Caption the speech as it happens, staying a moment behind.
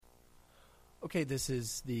Okay, this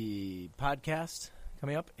is the podcast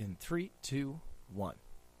coming up in 3, 2, 1.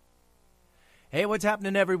 Hey, what's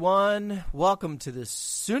happening, everyone? Welcome to this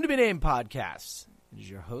soon-to-be-named podcast. It is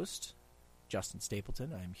your host, Justin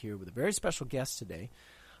Stapleton. I'm here with a very special guest today.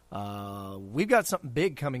 We've got something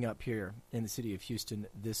big coming up here in the city of Houston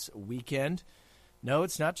this weekend. No,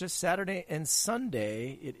 it's not just Saturday and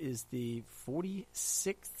Sunday. It is the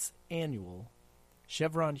 46th annual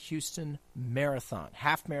Chevron HoustonMarathon,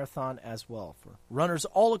 half marathon as well, for runners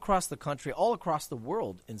all across the country, all across the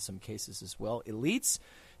world in some cases as well. Elites,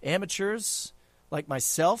 amateurs like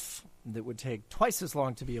myself that would take twice as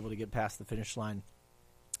long to be able to get past the finish line.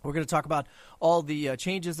 We're going to talk about all the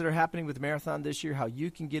changes that are happening with the marathon this year, how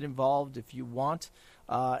you can get involved if you want,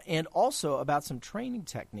 and also about some training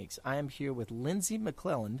techniques. I am here with Lindsay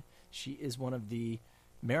McClelland. She is one of the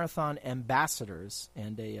marathon ambassadors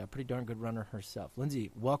and a pretty darn good runner herself.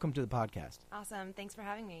 Lindsay, welcome to the podcast. Awesome. Thanks for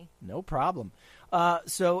having me. No problem.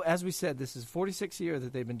 So as we said, this is 46th year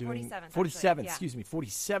that they've been doing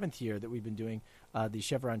 47th year that we've been doing the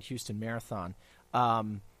Chevron Houston Marathon.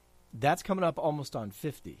 That's coming up almost on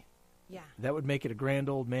 50. Yeah. That would make it a grand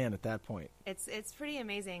old man at that point. It's pretty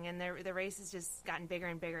amazing, and the race has just gotten bigger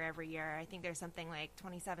and bigger every year. I think there's something like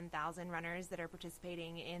 27,000 runners that are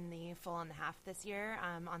participating in the full and the half this year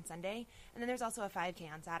on Sunday, and then there's also a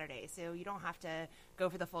 5K on Saturday. So you don't have to go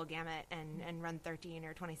for the full gamut and run 13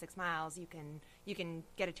 or 26 miles. You can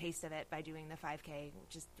get a taste of it by doing the 5K,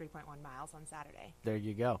 which is 3.1 miles on Saturday. There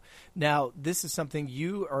you go. Now, this is something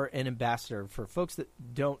you are an ambassador for folks that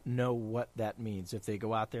don't know what that means. If they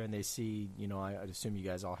go out there and they see, I'd assume you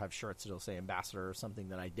guys all have shirts that'll say ambassador or something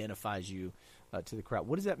that identifies you to the crowd.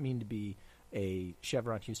 What does that mean to be a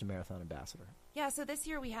Chevron Houston Marathon ambassador? Yeah, so this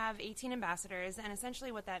year we have 18 ambassadors, and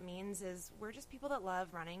essentially what that means is we're just people that love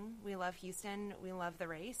running. We love Houston. We love the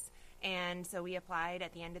race. And so we applied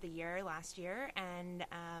at the end of the year last year, and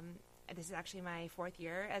this is actually my 4th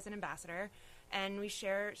year as an ambassador. And we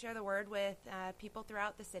share the word with people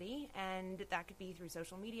throughout the city, and that could be through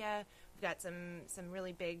social media. We've got some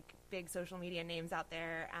really big social media names out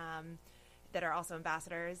there that are also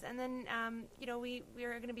ambassadors. And then,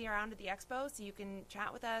 we're going to be around at the expo, so you can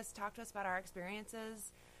chat with us, talk to us about our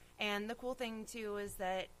experiences. And the cool thing, too, is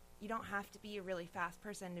that you don't have to be a really fast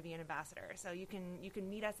person to be an ambassador. So you can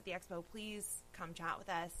meet us at the expo. Please come chat with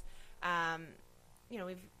us. I'm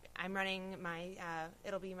running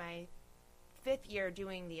it'll be my 5th year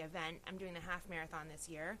doing the event. I'm doing the half marathon this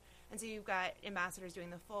year. And so you've got ambassadors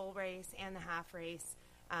doing the full race and the half race.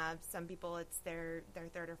 Some people it's their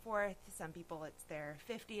 3rd or 4th. Some people it's their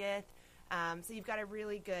 50th. So you've got a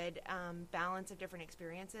really good balance of different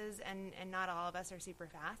experiences, and not all of us are super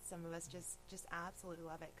fast. Some of us just absolutely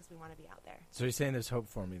love it because we want to be out there. So you're saying there's hope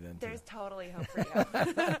for me then? There's totally hope for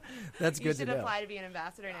you. That's good to know. You should apply to be an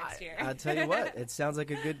ambassador next year. I'll tell you what, it sounds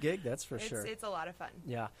like a good gig, that's for sure. It's a lot of fun.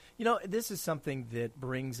 Yeah. This is something that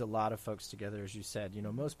brings a lot of folks together, as you said.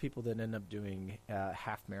 Most people that end up doing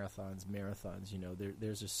half marathons,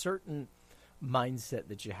 there's a certain mindset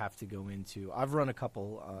that you have to go into. I've run a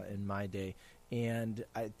couple in my day, and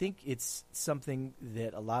I think it's something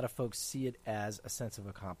that a lot of folks see it as a sense of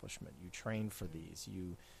accomplishment. You train for these.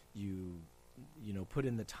 You put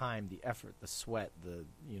in the time, the effort, the sweat, the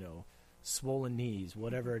swollen knees,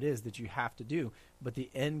 whatever it is that you have to do. But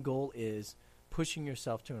the end goal is pushing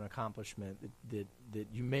yourself to an accomplishment that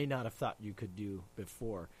you may not have thought you could do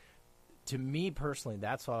before. To me personally,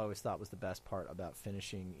 that's what I always thought was the best part about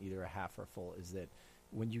finishing either a half or a full, is that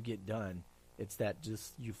when you get done, it's that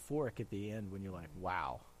just euphoric at the end when you're like,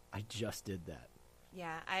 wow, I just did that.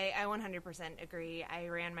 Yeah, I 100% agree. I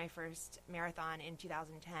ran my first marathon in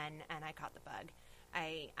 2010, and I caught the bug.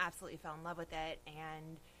 I absolutely fell in love with it,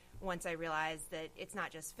 and once I realized that it's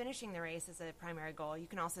not just finishing the race as a primary goal, you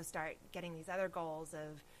can also start getting these other goals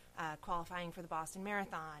of qualifying for the Boston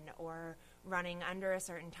Marathon or running under a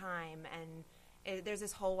certain time, and there's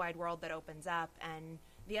this whole wide world that opens up. And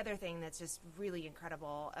the other thing that's just really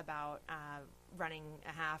incredible about running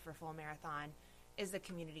a half or full marathon is the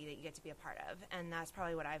community that you get to be a part of, and that's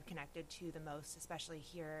probably what I've connected to the most, especially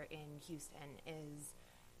here in Houston, is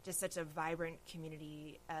just such a vibrant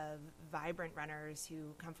community of vibrant runners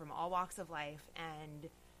who come from all walks of life, and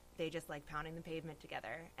they just like pounding the pavement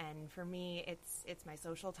together. And for me, it's my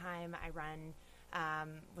social time. I run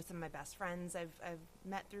with some of my best friends I've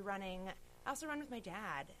met through running. I also run with my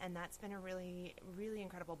dad, and that's been a really, really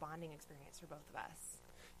incredible bonding experience for both of us.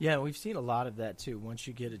 Yeah, we've seen a lot of that too. Once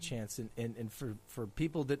you get a chance, and for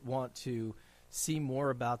people that want to see more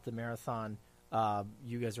about the marathon,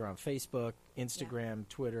 You guys are on Facebook, Instagram,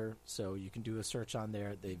 Twitter, so you can do a search on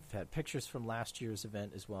there. They've had pictures from last year's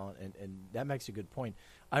event as well, and that makes a good point.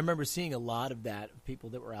 I remember seeing a lot of that, people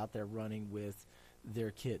that were out there running with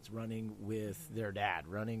their kids, running with their dad,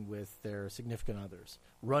 running with their significant others,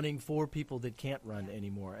 running for people that can't run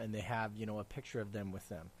anymore, and they have, a picture of them with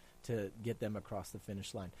them to get them across the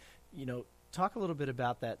finish line. Talk a little bit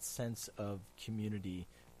about that sense of community,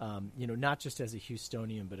 not just as a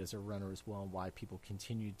Houstonian, but as a runner as well, and why people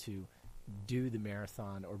continue to do the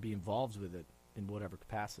marathon or be involved with it in whatever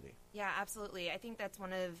capacity. Yeah, absolutely. I think that's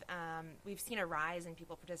one of, we've seen a rise in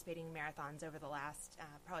people participating in marathons over the last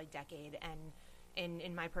probably decade, and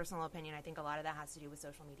in my personal opinion, I think a lot of that has to do with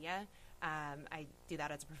social media. I do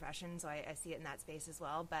that as a profession, so I see it in that space as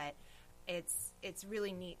well, but it's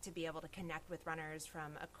really neat to be able to connect with runners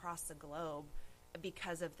from across the globe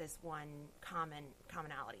because of this one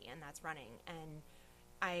commonality, and that's running. And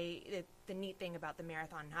the neat thing about the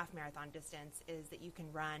marathon and half marathon distance is that you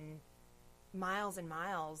can run miles and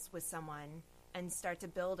miles with someone and start to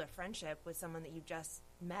build a friendship with someone that you just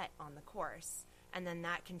met on the course. And then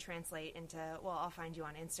that can translate into, well, I'll find you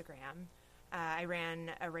on Instagram. I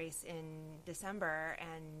ran a race in December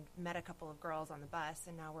and met a couple of girls on the bus,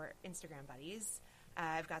 and now we're Instagram buddies.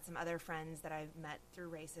 I've got some other friends that I've met through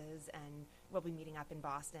races, and we'll be meeting up in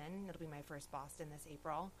Boston. It'll be my first Boston this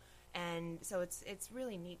April. And so it's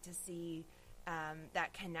really neat to see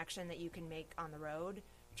that connection that you can make on the road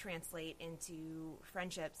translate into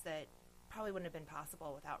friendships that probably wouldn't have been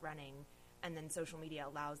possible without running. And then social media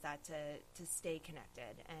allows that to stay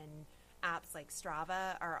connected. And apps like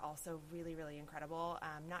Strava are also really, really incredible,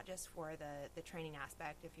 not just for the training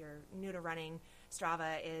aspect. If you're new to running,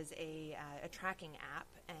 Strava is a tracking app,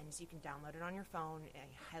 and so you can download it on your phone.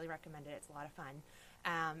 I highly recommend it. It's a lot of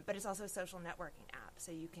fun. But it's also a social networking app,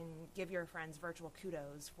 so you can give your friends virtual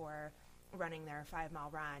kudos for running their 5-mile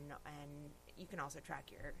run, and you can also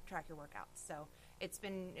track your workouts. So it's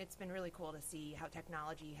been really cool to see how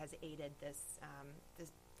technology has aided this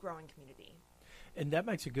growing community. And that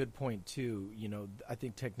makes a good point too. I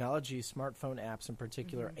think technology, smartphone apps in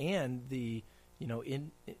particular, and the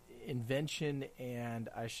invention and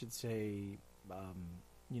I should say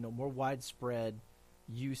more widespread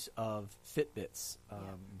use of Fitbits,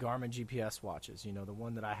 Garmin GPS watches. The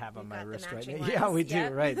one that I have on my wrist right now. Yeah, we do.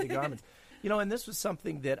 Right, the Garmin's. And this was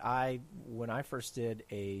something that when I first did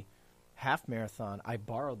a half marathon, I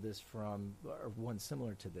borrowed this from, or one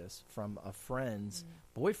similar to this, from a friend's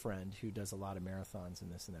boyfriend who does a lot of marathons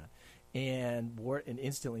and this and that, and wore it and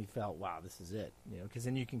instantly felt, wow, this is it, because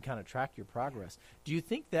then you can kind of track your progress. Do you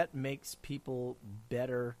think that makes people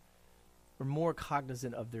better or more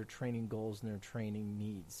cognizant of their training goals and their training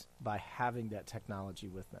needs by having that technology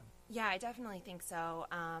with them? Yeah, I definitely think so.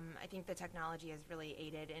 I think the technology has really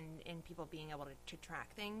aided in people being able to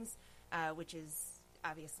track things, which is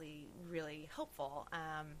obviously really helpful.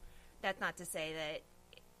 That's not to say that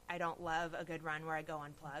I don't love a good run where I go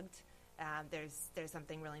unplugged. There's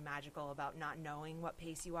something really magical about not knowing what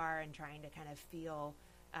pace you are and trying to kind of feel,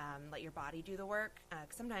 let your body do the work.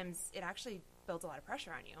 'Cause sometimes it actually builds a lot of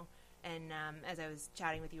pressure on you. And as I was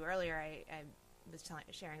chatting with you earlier, I was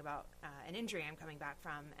sharing about an injury I'm coming back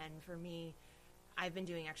from. And for me, I've been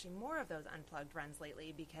doing actually more of those unplugged runs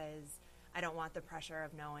lately because I don't want the pressure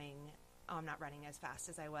of knowing, oh, I'm not running as fast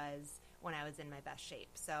as I was when I was in my best shape.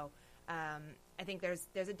 So I think there's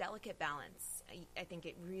a delicate balance. I think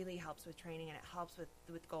it really helps with training, and it helps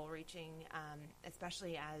with goal reaching,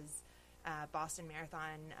 especially as Boston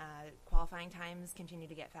Marathon qualifying times continue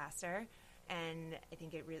to get faster. And I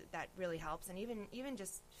think that really helps. And even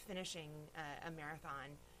just finishing a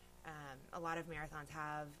marathon, a lot of marathons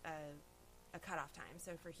have a cutoff time.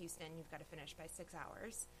 So for Houston, you've got to finish by 6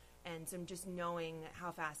 hours. And so just knowing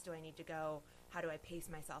how fast do I need to go, how do I pace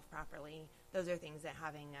myself properly, those are things that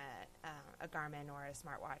having a Garmin or a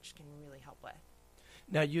smartwatch can really help with.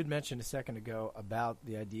 Now, you had mentioned a second ago about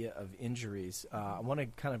the idea of injuries. I want to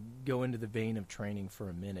kind of go into the vein of training for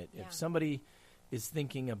a minute. Yeah. If somebody is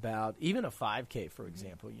thinking about even a 5K, for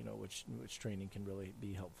example, which training can really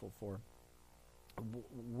be helpful for,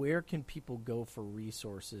 where can people go for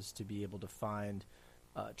resources to be able to find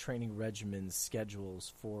training regimens,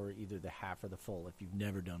 schedules for either the half or the full if you've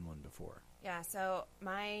never done one before? Yeah, so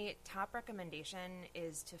my top recommendation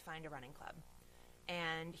is to find a running club.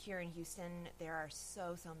 And here in Houston, there are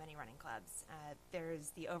so many running clubs. There's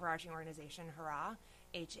the overarching organization, Hurrah,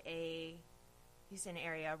 H-A, Houston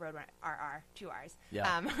Area Road Run, RR, 2 R's,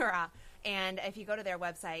 Hurrah. And if you go to their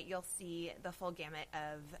website, you'll see the full gamut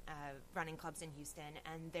of running clubs in Houston,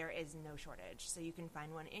 and there is no shortage. So you can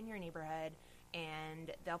find one in your neighborhood,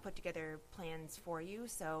 and they'll put together plans for you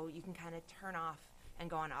so you can kind of turn off and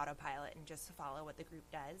go on autopilot and just follow what the group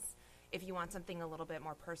does. If you want something a little bit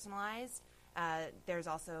more personalized, there's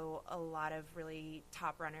also a lot of really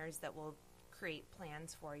top runners that will create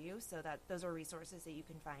plans for you, so that those are resources that you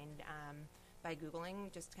can find by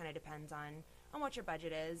Googling. Just kind of depends on what your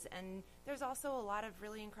budget is. And there's also a lot of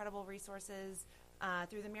really incredible resources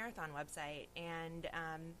through the marathon website and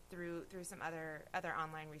through some other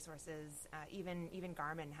online resources. Even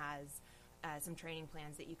Garmin has some training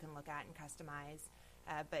plans that you can look at and customize.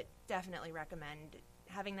 But definitely recommend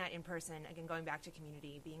having that in person. Again, going back to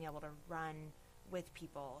community, being able to run with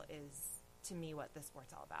people is, to me, what the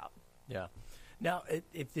sport's all about. Yeah. Now,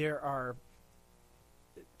 if there are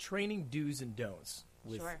training do's and don'ts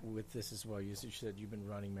with this as well, you said you've been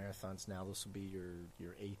running marathons now. This will be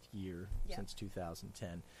your 8th year since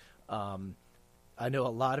 2010. I know a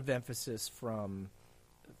lot of emphasis from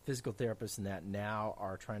physical therapists and that now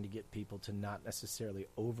are trying to get people to not necessarily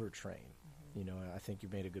overtrain. You know, I think you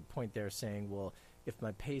made a good point there saying, well, if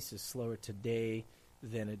my pace is slower today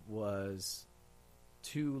than it was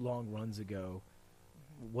 2 long runs ago,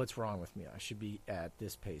 what's wrong with me? I should be at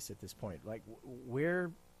this pace at this point. Like,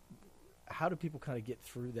 how do people kind of get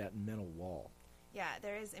through that mental wall? Yeah,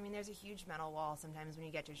 there's a huge mental wall sometimes when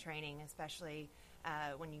you get to training, especially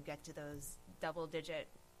when you get to those double-digit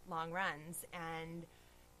long runs, and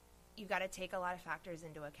you've got to take a lot of factors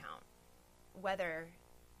into account. Weather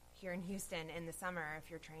here in Houston in the summer,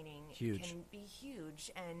 if you're training, can be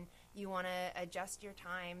huge, and you want to adjust your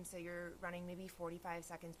time so you're running maybe 45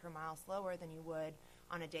 seconds per mile slower than you would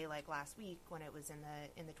on a day like last week when it was in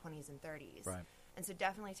the 20s and 30s. Right. And so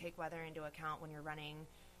definitely take weather into account when you're running,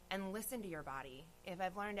 and listen to your body. If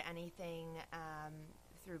I've learned anything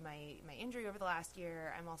through my injury over the last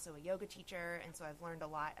year, I'm also a yoga teacher, and so I've learned a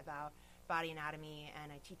lot about body anatomy,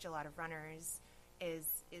 and I teach a lot of runners, is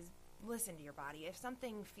listen to your body. If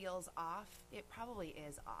something feels off, it probably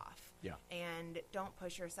is off. Yeah. And don't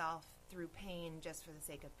push yourself through pain just for the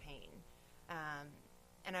sake of pain.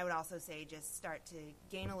 And I would also say just start to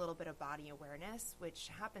gain a little bit of body awareness, which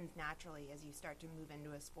happens naturally as you start to move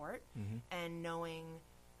into a sport, and knowing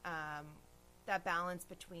that balance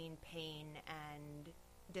between pain and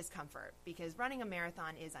discomfort, because running a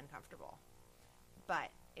marathon is uncomfortable, but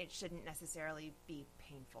it shouldn't necessarily be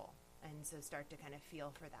painful. And so start to kind of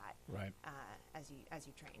feel for that as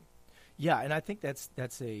you train. Yeah, and I think that's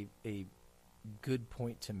a good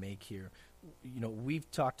point to make here. You know, we've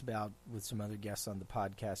talked about with some other guests on the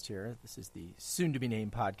podcast here. This is the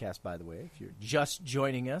soon-to-be-named podcast, by the way. If you're just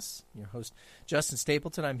joining us, your host, Justin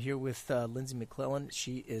Stapleton. I'm here with Lindsay McClelland.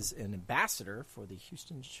 She is an ambassador for the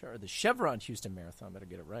Chevron HoustonMarathon. Better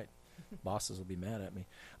get it right. Bosses will be mad at me.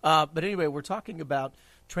 But anyway, we're talking about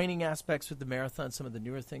training aspects with the marathon, some of the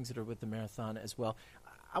newer things that are with the marathon as well.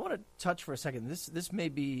 I want to touch for a second. This may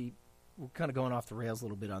be, we're kind of going off the rails a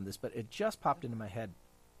little bit on this, but it just popped into my head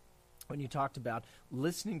when you talked about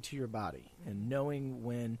listening to your body and knowing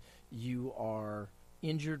when you are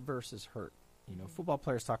injured versus hurt. You know, football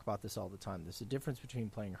players talk about this all the time. There's a difference between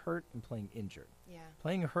playing hurt and playing injured. Yeah.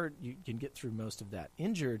 Playing hurt, you can get through most of that.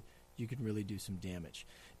 Injured, you can really do some damage.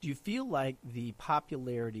 Do you feel like the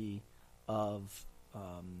popularity of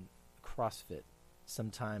CrossFit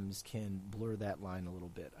sometimes can blur that line a little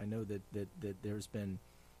bit? I know that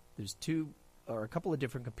there's two or a couple of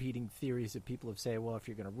different competing theories that people have said, well, if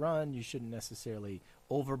you're going to run, you shouldn't necessarily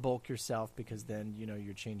overbulk yourself because then, you know,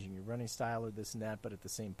 you're changing your running style or this and that. But at the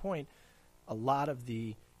same point, a lot of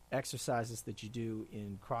the exercises that you do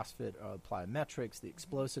in CrossFit, plyometrics, the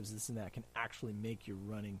explosives, this and that, can actually make your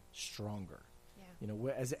running stronger. Yeah. You know,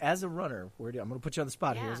 as a runner, I'm going to put you on the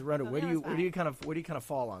spot here. As a runner, where do you kind of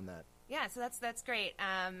fall on that? Yeah, so that's great.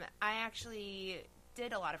 I actually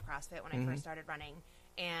did a lot of CrossFit when I first started running,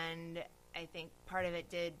 and I think part of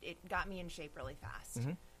it got me in shape really fast.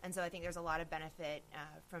 And so I think there's a lot of benefit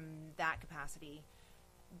from that capacity.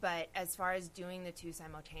 But as far as doing the two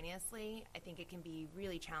simultaneously, I think it can be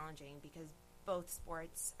really challenging because both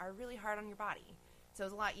sports are really hard on your body. So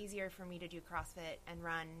it's a lot easier for me to do CrossFit and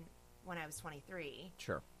run when I was 23.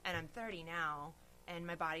 Sure. And I'm 30 now, and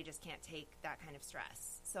my body just can't take that kind of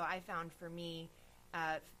stress. So I found for me,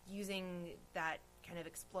 using that kind of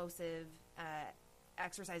explosive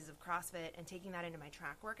exercises of CrossFit and taking that into my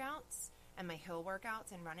track workouts and my hill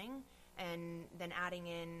workouts and running, and then adding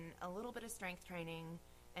in a little bit of strength training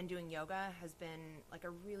and doing yoga has been like a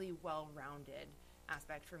really well-rounded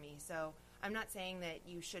aspect for me. So I'm not saying that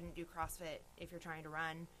you shouldn't do CrossFit if you're trying to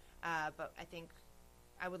run, but I think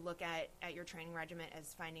I would look at your training regimen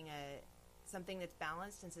as finding something that's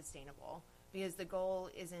balanced and sustainable, because the goal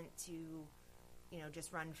isn't to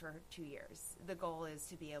just run for 2 years. The goal is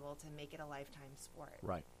to be able to make it a lifetime sport.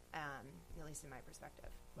 Right. At least in my perspective.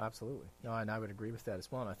 Absolutely. No, and I would agree with that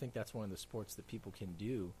as well. And I think that's one of the sports that people can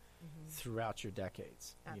do throughout your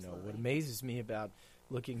decades. Absolutely. What amazes me about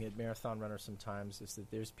looking at marathon runners sometimes is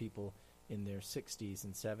that there's people in their 60s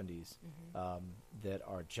and 70s that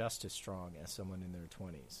are just as strong as someone in their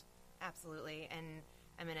 20s. Absolutely. And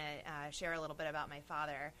I'm going to share a little bit about my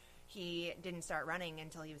father. He didn't start running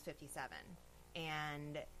until he was 57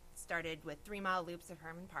 and started with 3-mile loops of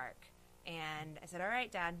Herman Park. And I said, all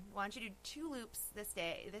right, Dad, why don't you do 2 loops this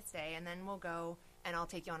day, and then we'll go and I'll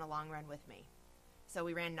take you on a long run with me. So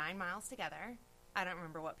we ran 9 miles together. I don't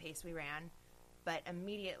remember what pace we ran, but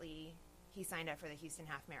immediately he signed up for the Houston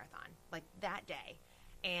Half Marathon, like that day.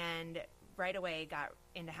 And right away got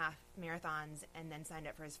into half marathons and then signed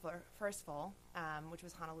up for his first full, which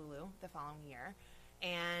was Honolulu the following year.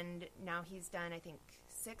 And now he's done, I think,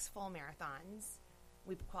 6 full marathons.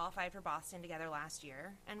 We qualified for Boston together last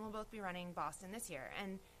year, and we'll both be running Boston this year.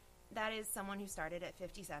 And that is someone who started at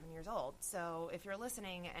 57 years old. So if you're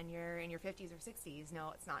listening and you're in your 50s or 60s,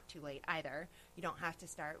 no, it's not too late either. You don't have to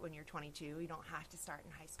start when you're 22. You don't have to start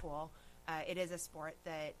in high school. It is a sport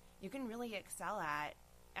that you can really excel at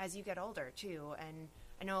as you get older, too. And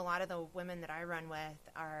I know a lot of the women that I run with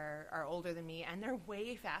are older than me, and they're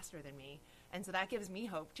way faster than me. And so that gives me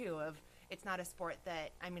hope, too, of it's not a sport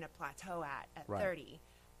that I'm going to plateau at Right. 30.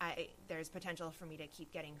 There's potential for me to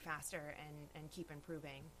keep getting faster and keep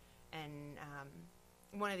improving. And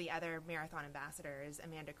one of the other marathon ambassadors,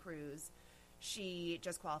 Amanda Cruz, she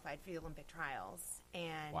just qualified for the Olympic trials.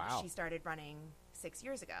 And Wow. she started running 6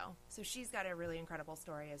 years ago. So she's got a really incredible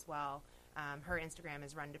story as well. Her Instagram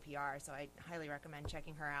is Run to PR, so I highly recommend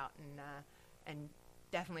checking her out and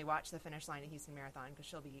definitely watch the finish line of Houston Marathon because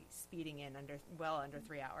she'll be speeding in well under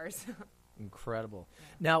 3 hours. Incredible. Yeah.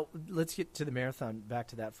 Now, let's get to the marathon, back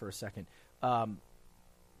to that for a second.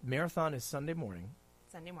 Marathon is Sunday morning.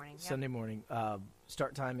 Sunday morning. Yep. Sunday morning.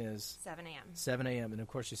 Start time is 7 a.m. 7 a.m. And, of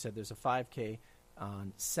course, you said there's a 5K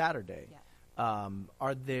on Saturday. Yeah.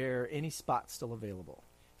 Are there any spots still available?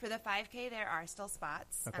 For the 5K, there are still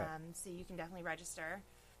spots, Okay. So you can definitely register.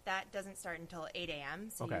 That doesn't start until 8 a.m.,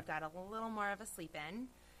 so Okay. you've got a little more of a sleep in.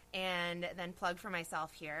 And then plug for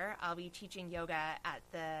myself here, I'll be teaching yoga at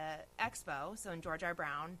the expo, so in George R.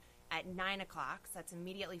 Brown, at 9 o'clock. So that's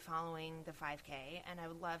immediately following the 5K, and I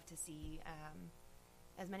would love to see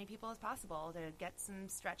as many people as possible to get some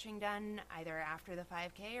stretching done either after the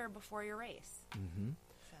 5K or before your race. Mm-hmm.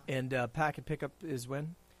 So. And packet pickup is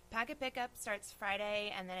when? Packet pickup starts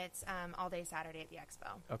Friday, and then it's all day Saturday at the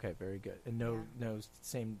expo. Okay, very good. And no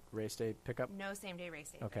same race day pickup? No same-day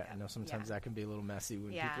race day Okay, pickup. I know sometimes Yeah. that can be a little messy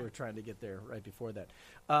when Yeah. people are trying to get there right before that.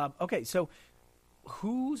 Okay, so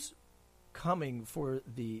who's coming for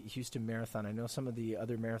the Houston Marathon? I know some of the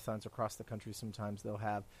other marathons across the country, sometimes they'll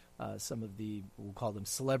have some of the, we'll call them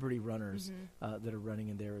celebrity runners that are running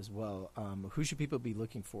in there as well. Who should people be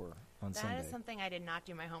looking for on Sunday? That is something I did not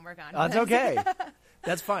do my homework on. That's okay.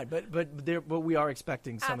 That's fine. But we are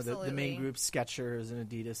expecting some of the main Absolutely. groups, Skechers and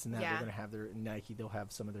Adidas and that. Yeah. They're going to have their Nike. They'll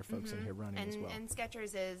have some of their folks in here running as well. And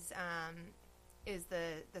Skechers is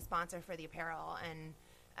the sponsor for the apparel, and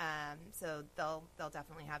so they'll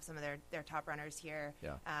definitely have some of their top runners here.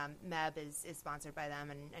 Yeah. Meb is sponsored by them,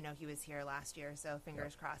 and I know he was here last year, so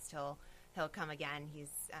fingers crossed he'll come again. He's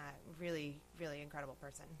a really, really incredible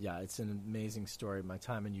person. Yeah, it's an amazing story. My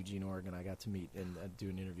time in Eugene, Oregon, I got to meet and do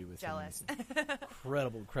an interview with Jealous. him. He's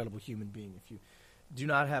an incredible human being. If you do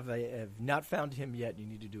not have not found him yet, you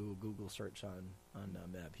need to do a Google search on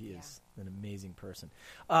Meb. He is an amazing person.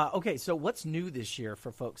 Okay, so what's new this year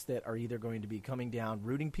for folks that are either going to be coming down,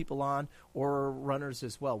 rooting people on, or runners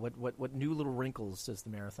as well? What new little wrinkles does the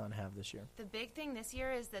marathon have this year? The big thing this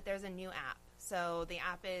year is that there's a new app. So the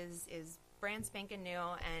app is brand spanking new,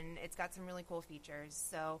 and it's got some really cool features.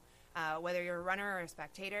 So whether you're a runner or a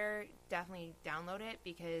spectator, definitely download it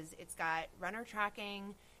because it's got runner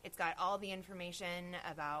tracking. It's got all the information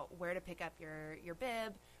about where to pick up your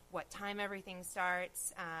bib, what time everything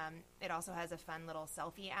starts. It also has a fun little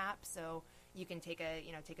selfie app, so you can take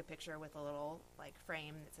a picture with a little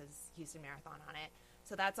frame that says Houston Marathon on it.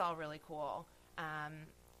 So that's all really cool.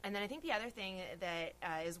 And then I think the other thing that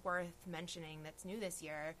is worth mentioning that's new this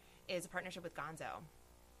year is a partnership with Gonzo.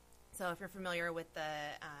 So if you're familiar with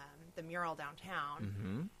the mural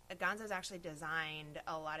downtown, Gonzo's actually designed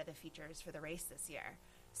a lot of the features for the race this year.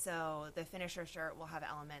 So the finisher shirt will have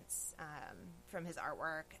elements from his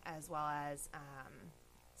artwork, as well as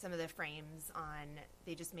some of the frames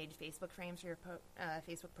they just made Facebook frames for your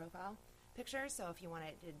Facebook profile picture. So if you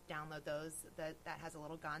wanted to download those, that has a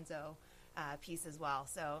little Gonzo piece as well.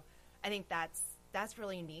 So I think that's that's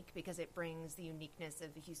really unique because it brings the uniqueness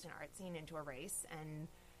of the Houston art scene into a race. And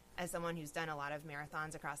as someone who's done a lot of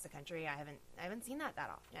marathons across the country, I haven't seen that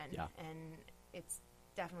often. Yeah. And it's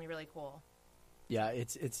definitely really cool. Yeah,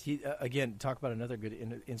 he again, talk about another good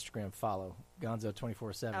Instagram follow, Gonzo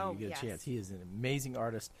 24/7. Oh, you get yes. a chance. He is an amazing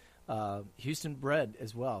artist. Houston bred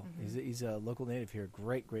as well. Mm-hmm. He's a local native here.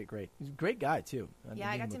 Great. He's a great guy too.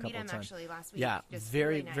 Yeah, I got to meet him actually last week. Yeah, Just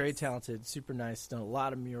very really nice. very talented, super nice. Done a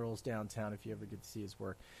lot of murals downtown. If you ever get to see his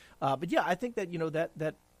work, but yeah, I think that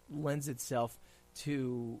that lends itself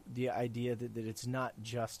to the idea that it's not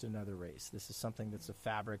just another race. This is something that's the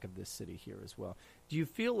fabric of this city here as well. Do you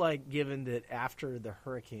feel like, given that after the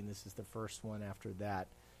hurricane, this is the first one after that,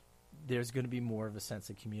 there's going to be more of a sense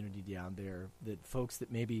of community down there, that folks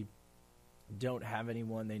that maybe don't have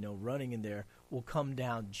anyone they know running in there will come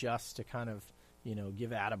down just to kind of, give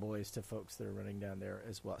attaboys to folks that are running down there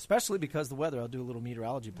as well, especially because the weather, I'll do a little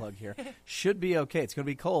meteorology plug here, should be okay. It's going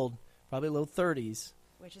to be cold, probably low 30s.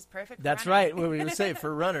 Which is perfect for That's running. right. What we were saying,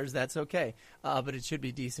 for runners, that's okay. But it should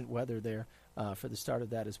be decent weather there for the start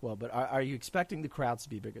of that as well. But are you expecting the crowds to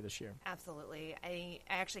be bigger this year? Absolutely. I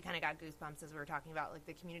actually kind of got goosebumps as we were talking about like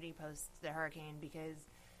the community post the hurricane, because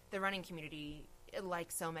the running community,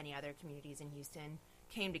 like so many other communities in Houston,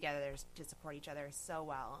 came together to support each other so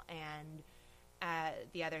well. And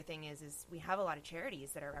the other thing is we have a lot of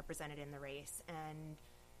charities that are represented in the race, and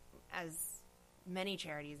as many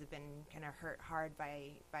charities have been kind of hurt hard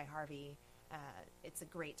by Harvey, it's a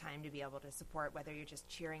great time to be able to support, whether you're just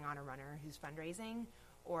cheering on a runner who's fundraising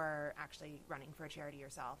or actually running for a charity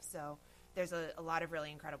yourself. So there's a lot of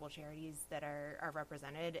really incredible charities that are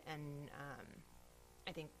represented, and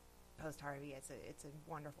I think post-Harvey, it's a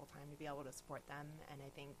wonderful time to be able to support them. And I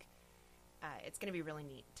think it's going to be really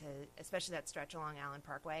neat to, especially that stretch along Allen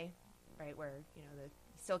Parkway, right, where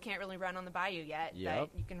still can't really run on the bayou yet, Yep.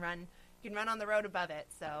 but you can run on the road above it,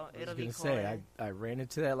 so it'll be cool. I ran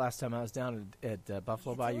into that last time I was down at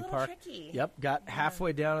Buffalo Bayou it's a Park. tricky. Yep, got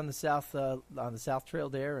halfway down on the south trail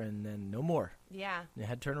there, and then no more. Yeah, You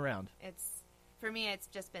had to turn around. For me, it's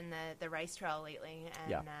just been the rice trail lately,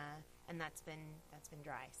 and and that's been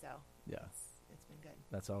dry, so Yeah. it's been good.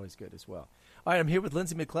 That's always good as well. All right, I'm here with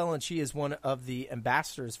Lindsay McClelland. She is one of the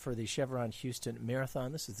ambassadors for the Chevron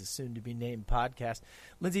HoustonMarathon. This is the soon-to-be-named podcast.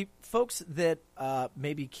 Lindsay, folks that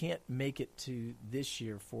maybe can't make it to this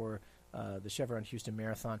year for the Chevron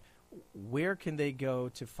HoustonMarathon, where can they go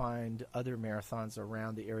to find other marathons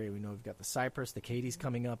around the area? We know we've got the Cypress, the Katie's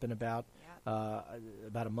coming up in about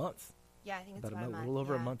a month. Yeah, I think it's About about a little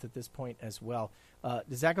over a yeah. month at this point as well.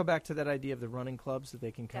 Does that go back to that idea of the running clubs, that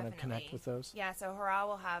they can kind of Definitely. connect with those? Yeah, so Hurrah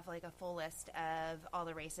will have like a full list of all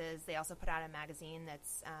the races. They also put out a magazine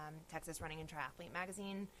that's Texas Running and Triathlete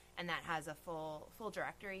magazine, and that has a full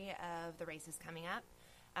directory of the races coming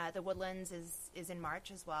up. The Woodlands is in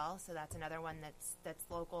March as well, so that's another one that's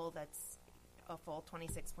local. That's a full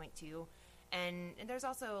 26.2. And there's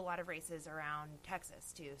also a lot of races around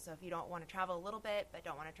Texas, too. So if you don't want to travel a little bit but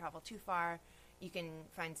don't want to travel too far, you can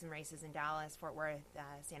find some races in Dallas, Fort Worth,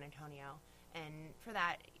 San Antonio. And for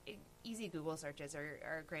that, easy Google searches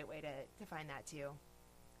are a great way to find that, too.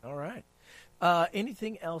 All right.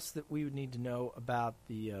 Anything else that we would need to know about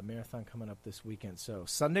the marathon coming up this weekend? So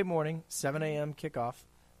Sunday morning, 7 a.m. kickoff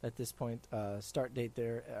at this point. Start date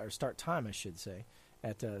there, or start time, I should say,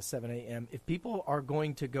 at 7 a.m. If people are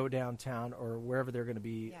going to go downtown or wherever they're going to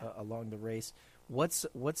be along the race,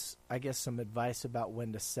 what's I guess some advice about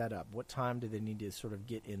when to set up? What time do they need to sort of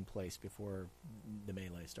get in place before the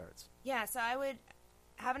melee starts? Yeah, so I would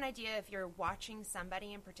have an idea if you're watching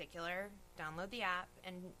somebody in particular, download the app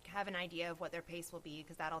and have an idea of what their pace will be,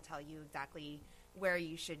 because that'll tell you exactly where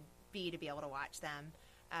you should be to be able to watch them.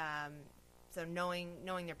 So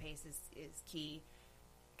knowing their pace is key,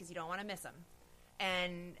 because you don't want to miss them.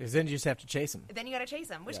 And because then you just have to chase them. Then you got to chase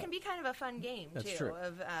them, which can be kind of a fun game, That's too. True.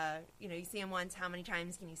 Of you see them once, how many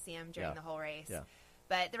times can you see them during the whole race? Yeah.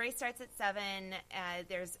 But the race starts at 7.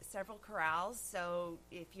 There's several corrals, so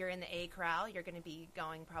if you're in the A corral, you're going to be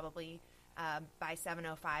going probably by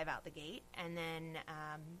 7:05 out the gate, and then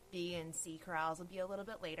B and C corrals will be a little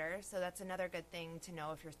bit later. So that's another good thing to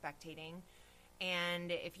know if you're spectating.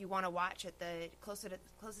 And if you want to watch at the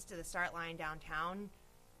closest to the start line downtown,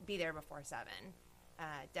 be there before 7.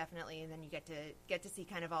 Definitely, and then you get to see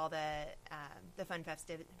kind of all the fun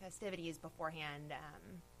festivities beforehand.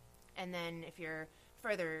 And then if you're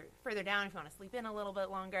further down, if you want to sleep in a little bit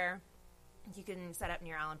longer, you can set up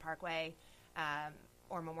near Allen Parkway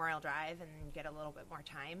or Memorial Drive and get a little bit more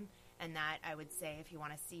time. And that, I would say, if you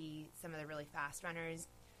want to see some of the really fast runners,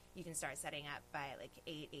 you can start setting up by like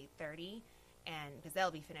 8:30, and because they'll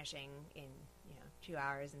be finishing in 2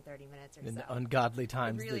 hours and 30 minutes or in so. ungodly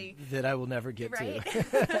times Really, that I will never get right?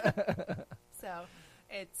 to. So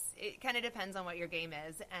it kind of depends on what your game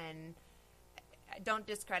is, and don't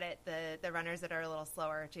discredit the runners that are a little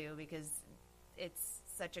slower too, because it's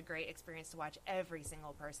such a great experience to watch every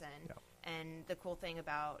single person. Yep. And the cool thing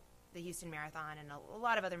about the Houston Marathon, and a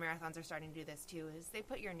lot of other marathons are starting to do this too, is they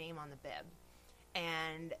put your name on the bib.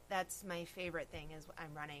 And that's my favorite thing is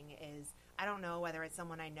I'm running is I don't know whether it's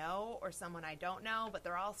someone I know or someone I don't know, but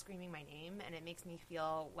they're all screaming my name, and it makes me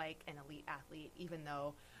feel like an elite athlete, even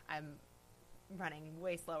though I'm running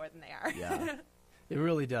way slower than they are. Yeah. It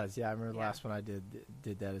really does. Yeah, I remember the last one I did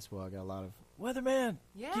that as well. I got a lot of weatherman.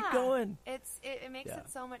 Yeah, keep going. It makes it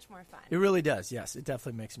so much more fun. It really does. Yes, it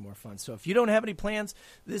definitely makes it more fun. So if you don't have any plans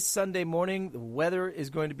this Sunday morning, the weather is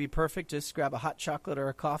going to be perfect. Just grab a hot chocolate or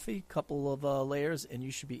a coffee, couple of layers, and you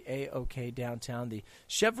should be A-OK downtown. The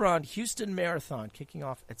Chevron HoustonMarathon kicking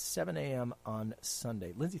off at 7 a.m. on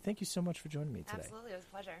Sunday. Lindsay, thank you so much for joining me today. Absolutely, it was a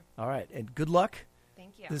pleasure. All right, and good luck.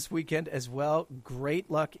 Thank you. This weekend as well. Great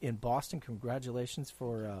luck in Boston. Congratulations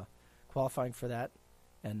for qualifying for that.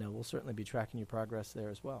 And we'll certainly be tracking your progress there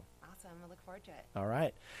as well. Awesome. I look forward to it. All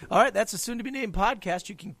right. All right. That's a soon-to-be-named podcast.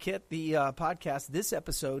 You can get the podcast, this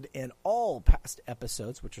episode, and all past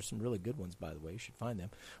episodes, which are some really good ones, by the way. You should find them.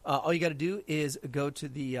 All you got to do is go to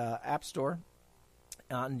the App Store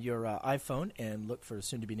on your iPhone and look for a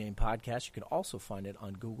soon-to-be-named podcast. You can also find it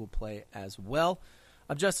on Google Play as well.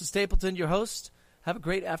 I'm Justin Stapleton, your host. Have a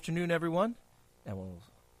great afternoon, everyone, and we'll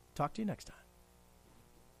talk to you next time.